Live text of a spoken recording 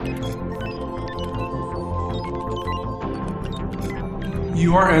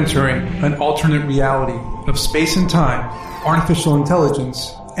You are entering an alternate reality of space and time, artificial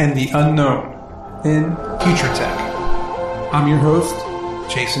intelligence, and the unknown in Future Tech. I'm your host,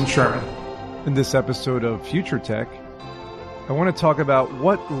 Jason Sherman. In this episode of Future Tech, I want to talk about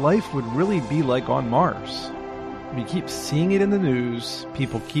what life would really be like on Mars. We keep seeing it in the news.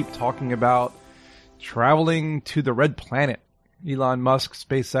 People keep talking about traveling to the Red Planet. Elon Musk,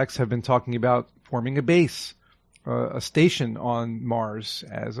 SpaceX have been talking about forming a base, a station on Mars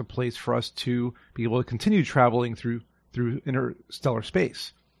as a place for us to be able to continue traveling through interstellar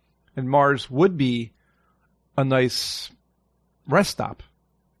space. And Mars would be a nice rest stop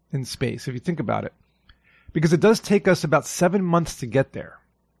in space, if you think about it. Because it does take us about 7 months to get there.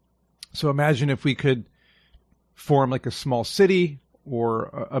 So imagine if we could form like a small city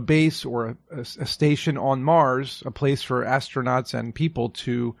or a base or a station on Mars, a place for astronauts and people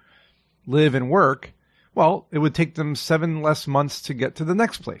to live and work. Well, it would take them 7 less months to get to the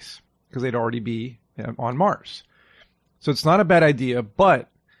next place because they'd already be on Mars. So it's not a bad idea,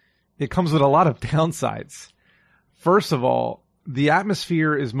 but it comes with a lot of downsides. First of all, the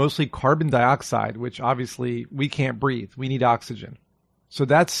atmosphere is mostly carbon dioxide, which obviously we can't breathe. We need oxygen. So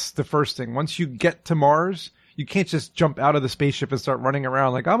that's the first thing. Once you get to Mars, you can't just jump out of the spaceship and start running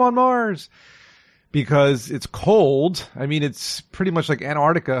around like, I'm on Mars, because it's cold. I mean, it's pretty much like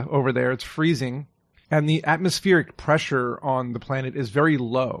Antarctica over there. It's freezing. And the atmospheric pressure on the planet is very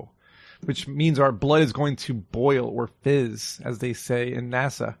low, which means our blood is going to boil or fizz, as they say in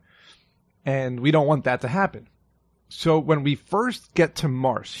NASA. And we don't want that to happen. So when we first get to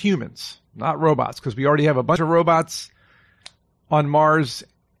Mars, humans, not robots, because we already have a bunch of robots on Mars.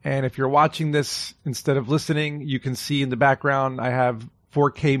 And if you're watching this instead of listening, you can see in the background I have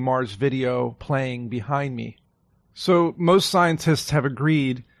 4K Mars video playing behind me. So most scientists have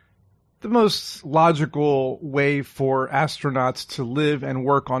agreed the most logical way for astronauts to live and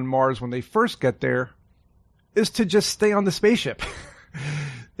work on Mars when they first get there is to just stay on the spaceship.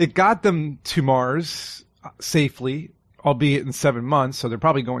 It got them to Mars safely, albeit in 7 months, so they're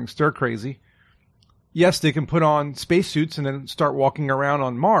probably going stir crazy. Yes, they can put on spacesuits and then start walking around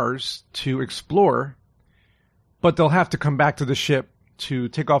on Mars to explore, but they'll have to come back to the ship to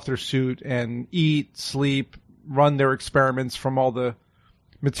take off their suit and eat, sleep, run their experiments from all the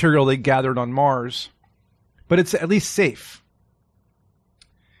material they gathered on Mars. But it's at least safe.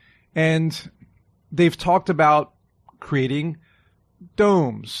 And they've talked about creating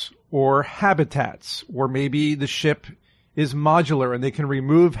domes or habitats, or maybe the ship is modular and they can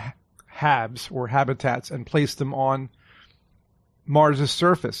remove habs or habitats and place them on Mars's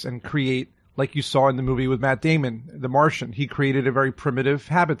surface and create, like you saw in the movie with Matt Damon, The Martian. He created a very primitive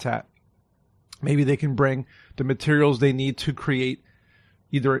habitat. Maybe they can bring the materials they need to create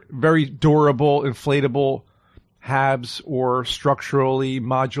either very durable, inflatable habs or structurally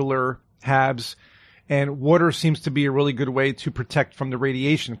modular habs. And water seems to be a really good way to protect from the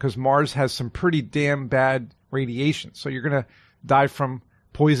radiation because Mars has some pretty damn bad radiation. So you're going to die from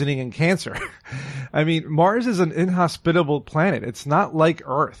poisoning and cancer. I mean, Mars is an inhospitable planet. It's not like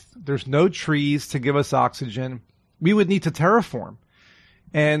Earth. There's no trees to give us oxygen. We would need to terraform.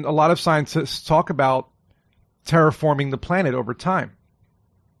 And a lot of scientists talk about terraforming the planet over time.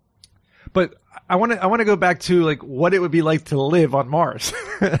 But I want to go back to like what it would be like to live on Mars,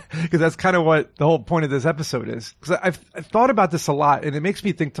 because that's kind of what the whole point of this episode is. Because I've thought about this a lot, and it makes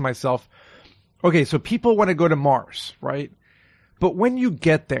me think to myself, okay, so people want to go to Mars, right? But when you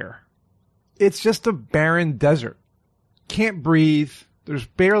get there, it's just a barren desert. Can't breathe. There's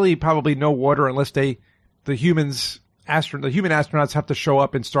barely probably no water unless the human astronauts have to show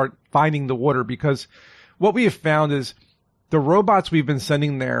up and start finding the water, because what we have found is the robots we've been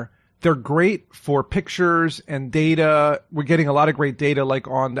sending there, they're great for pictures and data. We're getting a lot of great data like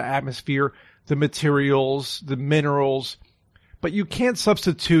on the atmosphere, the materials, the minerals, but you can't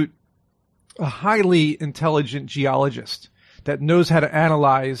substitute a highly intelligent geologist that knows how to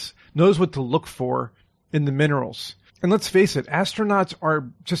analyze, knows what to look for in the minerals. And let's face it, astronauts are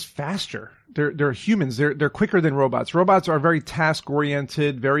just faster. They're humans. They're quicker than robots. Robots are very task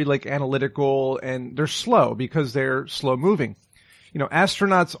oriented, very like analytical, and they're slow because they're slow moving. You know,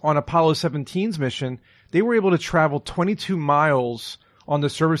 astronauts on Apollo 17's mission, they were able to travel 22 miles on the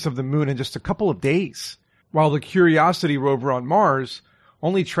surface of the moon in just a couple of days, while the Curiosity rover on Mars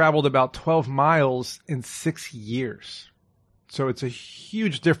only traveled about 12 miles in 6 years. So it's a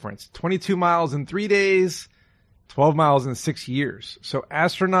huge difference. 22 miles in 3 days, 12 miles in 6 years. So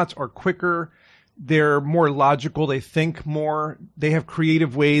astronauts are quicker. They're more logical. They think more. They have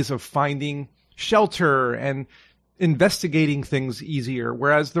creative ways of finding shelter and investigating things easier,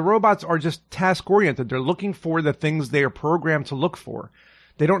 whereas the robots are just task-oriented. They're looking for the things they are programmed to look for.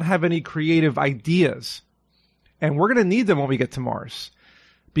 They don't have any creative ideas. And we're going to need them when we get to Mars,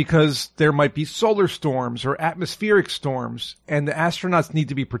 because there might be solar storms or atmospheric storms, and the astronauts need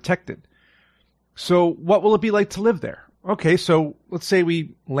to be protected. So what will it be like to live there? Okay, so let's say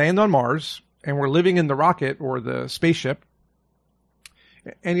we land on Mars, and we're living in the rocket or the spaceship.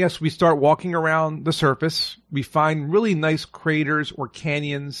 And yes, we start walking around the surface. We find really nice craters or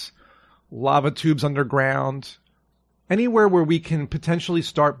canyons, lava tubes underground, anywhere where we can potentially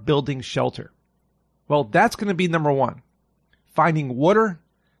start building shelter. Well, that's going to be number one. Finding water,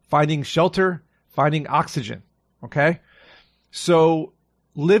 finding shelter, finding oxygen. Okay? So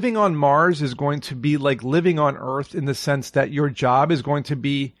living on Mars is going to be like living on Earth in the sense that your job is going to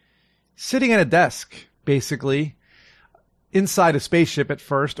be sitting at a desk, basically, inside a spaceship at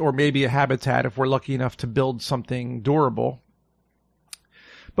first, or maybe a habitat if we're lucky enough to build something durable.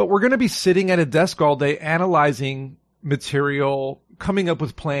 But we're going to be sitting at a desk all day analyzing material, coming up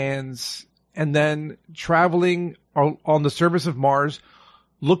with plans, and then traveling on the surface of Mars,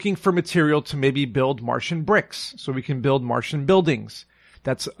 looking for material to maybe build Martian bricks so we can build Martian buildings.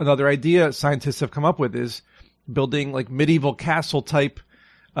 That's another idea scientists have come up with, is building like medieval castle type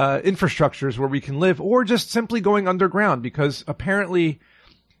infrastructures where we can live, or just simply going underground, because apparently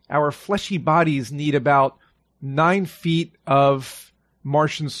our fleshy bodies need about 9 feet of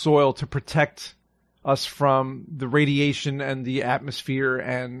Martian soil to protect us from the radiation and the atmosphere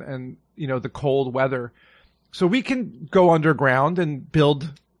and you know, the cold weather. So we can go underground and build,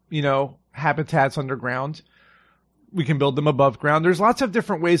 you know, habitats underground. We can build them above ground. There's lots of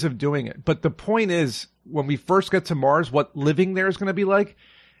different ways of doing it. But the point is, when we first get to Mars, what living there is going to be like,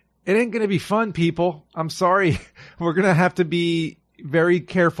 it ain't going to be fun, people. I'm sorry. We're going to have to be very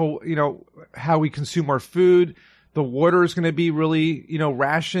careful, you know, how we consume our food. The water is going to be really, you know,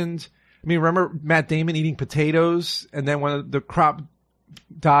 rationed. I mean, remember Matt Damon eating potatoes, and then when the crop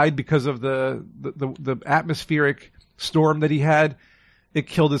died because of the atmospheric storm that he had, it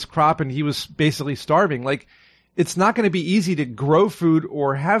killed his crop and he was basically starving. Like, it's not going to be easy to grow food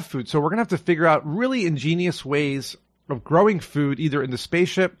or have food. So we're going to have to figure out really ingenious ways of growing food, either in the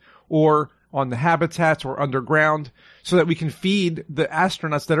spaceship or on the habitats or underground, so that we can feed the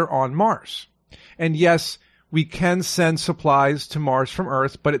astronauts that are on Mars. And yes, we can send supplies to Mars from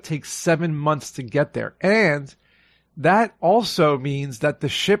Earth, but it takes 7 months to get there. And that also means that the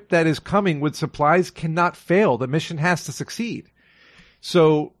ship that is coming with supplies cannot fail. The mission has to succeed.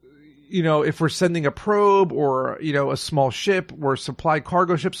 So, you know, if we're sending a probe or, you know, a small ship or a supply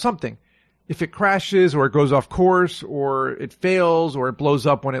cargo ship, something, if it crashes or it goes off course or it fails or it blows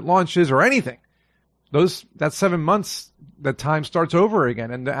up when it launches or anything, that's 7 months, the time starts over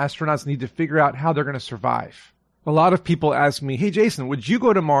again, and the astronauts need to figure out how they're going to survive. A lot of people ask me, hey, Jason, would you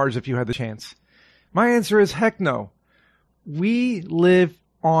go to Mars if you had the chance? My answer is heck no. We live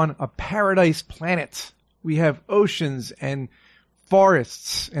on a paradise planet. We have oceans and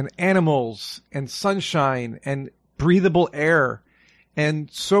forests and animals and sunshine and breathable air and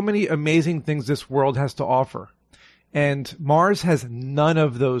so many amazing things this world has to offer. And Mars has none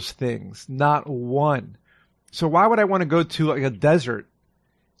of those things, not one. So why would I want to go to like a desert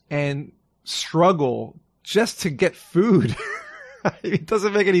and struggle just to get food? It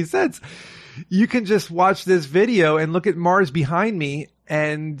doesn't make any sense. You can just watch this video and look at Mars behind me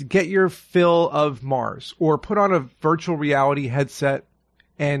and get your fill of Mars, or put on a virtual reality headset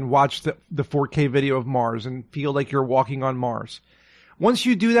and watch the 4K video of Mars and feel like you're walking on Mars. Once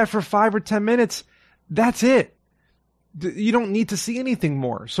you do that for 5 or 10 minutes, that's it. You don't need to see anything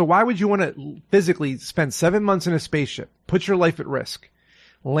more. So why would you want to physically spend 7 months in a spaceship, put your life at risk,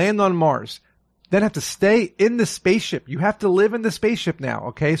 land on Mars, then have to stay in the spaceship? You have to live in the spaceship now,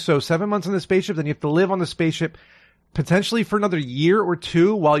 okay? So 7 months in the spaceship, then you have to live on the spaceship potentially for another year or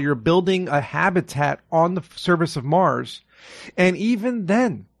two while you're building a habitat on the surface of Mars. And even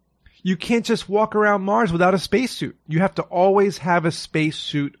then, you can't just walk around Mars without a spacesuit. You have to always have a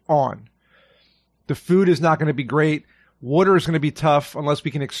spacesuit on. The food is not going to be great. Water is going to be tough unless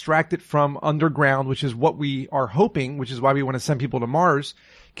we can extract it from underground, which is what we are hoping, which is why we want to send people to Mars.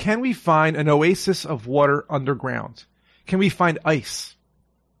 Can we find an oasis of water underground? Can we find ice?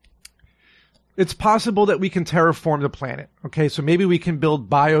 It's possible that we can terraform the planet. Okay, so maybe we can build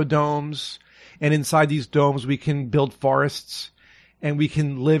biodomes, and inside these domes we can build forests, and we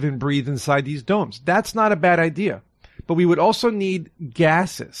can live and breathe inside these domes. That's not a bad idea. But we would also need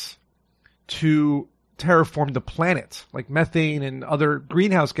gases to terraform the planet, like methane and other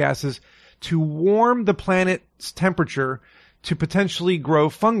greenhouse gases, to warm the planet's temperature to potentially grow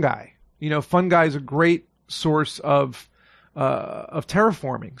fungi. You know, fungi is a great source of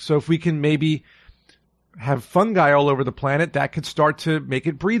terraforming. So if we can maybe have fungi all over the planet, that could start to make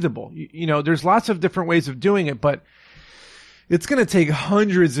it breathable. You know, there's lots of different ways of doing it, but it's going to take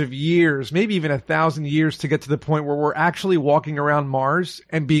hundreds of years, maybe even 1,000 years to get to the point where we're actually walking around Mars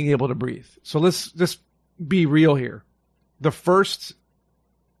and being able to breathe. So let's just be real here. The first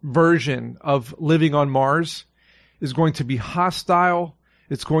version of living on Mars is going to be hostile.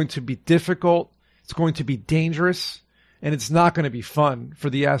 It's going to be difficult. It's going to be dangerous. And it's not going to be fun for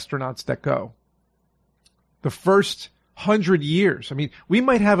the astronauts that go. The first 100 years. I mean, we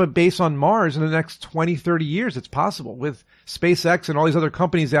might have a base on Mars in the next 20, 30 years. It's possible with SpaceX and all these other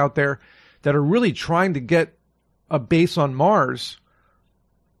companies out there that are really trying to get a base on Mars.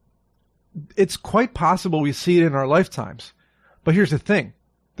 It's quite possible we see it in our lifetimes. But here's the thing.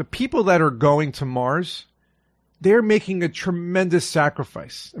 The people that are going to Mars, they're making a tremendous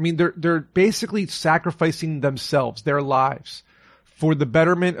sacrifice. I mean, they're basically sacrificing themselves, their lives, for the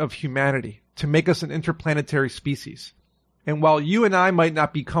betterment of humanity, to make us an interplanetary species. And while you and I might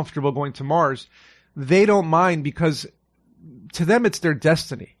not be comfortable going to Mars, they don't mind because to them it's their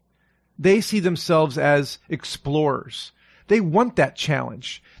destiny. They see themselves as explorers. They want that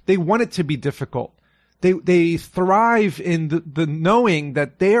challenge. They want it to be difficult. They thrive in the knowing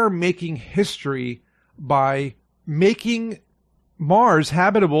that they are making history by making Mars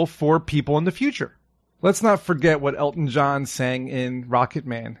habitable for people in the future. Let's not forget what Elton John sang in Rocket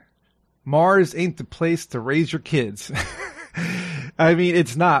Man. Mars ain't the place to raise your kids. I mean,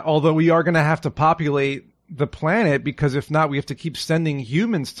 it's not, although we are going to have to populate the planet because if not, we have to keep sending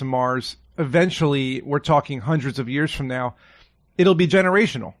humans to Mars. Eventually, we're talking hundreds of years from now, it'll be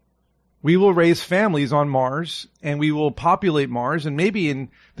generational. We will raise families on Mars and we will populate Mars, and maybe in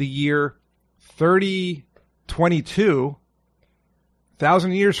the year 3022,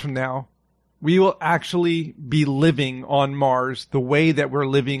 1,000 years from now, we will actually be living on Mars the way that we're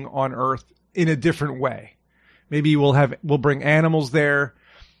living on Earth in a different way. Maybe we'll bring animals there.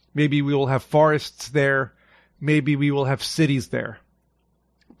 Maybe we will have forests there. Maybe we will have cities there.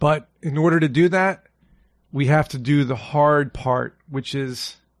 But in order to do that, we have to do the hard part, which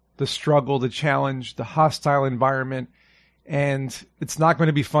is the struggle, the challenge, the hostile environment. And it's not going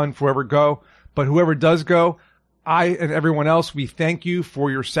to be fun for whoever go. But whoever does go, I and everyone else, we thank you for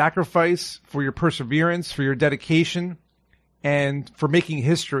your sacrifice, for your perseverance, for your dedication, and for making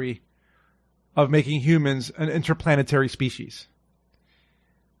history of making humans an interplanetary species.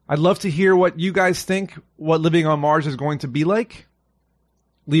 I'd love to hear what you guys think, what living on Mars is going to be like.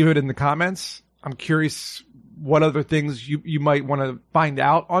 Leave it in the comments. I'm curious what other things you might want to find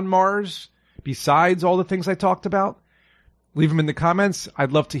out on Mars besides all the things I talked about. Leave them in the comments.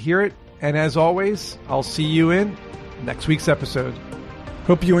 I'd love to hear it. And as always, I'll see you in next week's episode.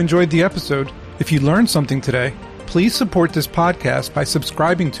 Hope you enjoyed the episode. If you learned something today, please support this podcast by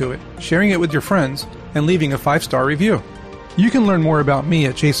subscribing to it, sharing it with your friends, and leaving a 5-star review. You can learn more about me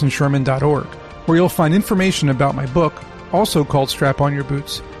at jasonsherman.org, where you'll find information about my book, also called Strap On Your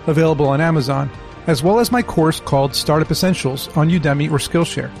Boots, available on Amazon, as well as my course called Startup Essentials on Udemy or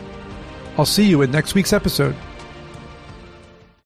Skillshare. I'll see you in next week's episode.